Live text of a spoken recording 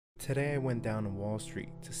Today I went down to Wall Street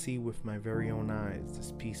to see with my very own eyes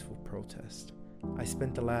this peaceful protest. I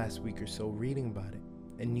spent the last week or so reading about it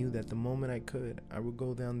and knew that the moment I could, I would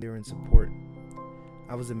go down there and support.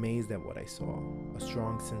 I was amazed at what I saw, a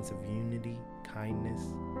strong sense of unity, kindness,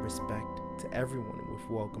 respect to everyone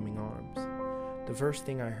with welcoming arms. The first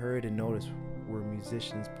thing I heard and noticed were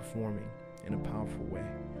musicians performing in a powerful way.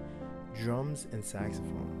 Drums and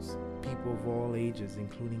saxophones, people of all ages,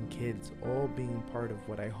 including kids, all being part of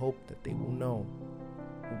what I hope that they will know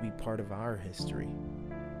will be part of our history.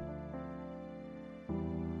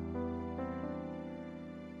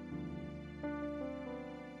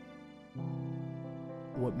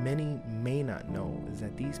 What many may not know is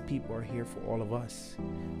that these people are here for all of us,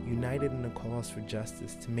 united in a cause for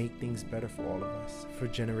justice to make things better for all of us, for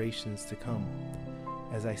generations to come.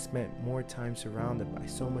 As I spent more time surrounded by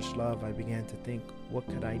so much love, I began to think, what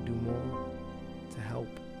could I do more to help?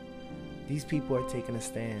 These people are taking a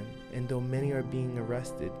stand, and though many are being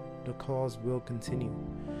arrested, the cause will continue.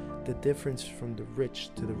 The difference from the rich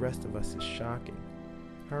to the rest of us is shocking.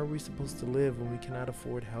 How are we supposed to live when we cannot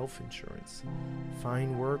afford health insurance,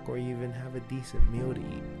 find work, or even have a decent meal to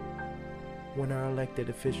eat? When our elected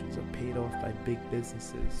officials are paid off by big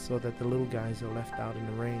businesses so that the little guys are left out in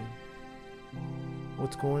the rain?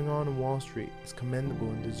 What's going on in Wall Street is commendable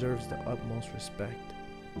and deserves the utmost respect,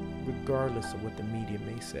 regardless of what the media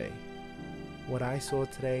may say. What I saw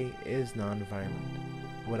today is nonviolent.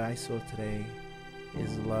 What I saw today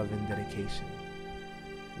is love and dedication.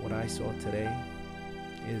 What I saw today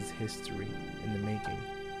is history in the making.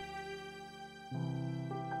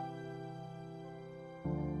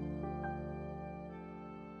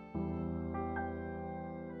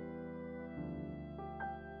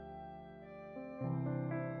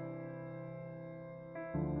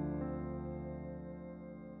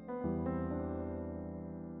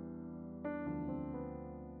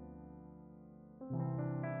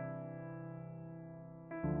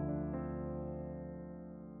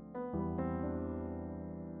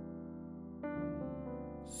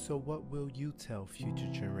 So what will you tell future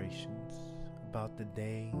generations about the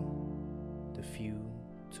day the few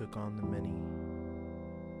took on the many?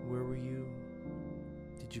 Where were you?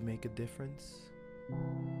 Did you make a difference?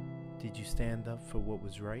 Did you stand up for what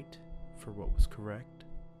was right, for what was correct?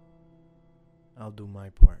 I'll do my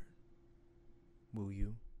part. Will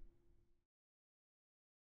you?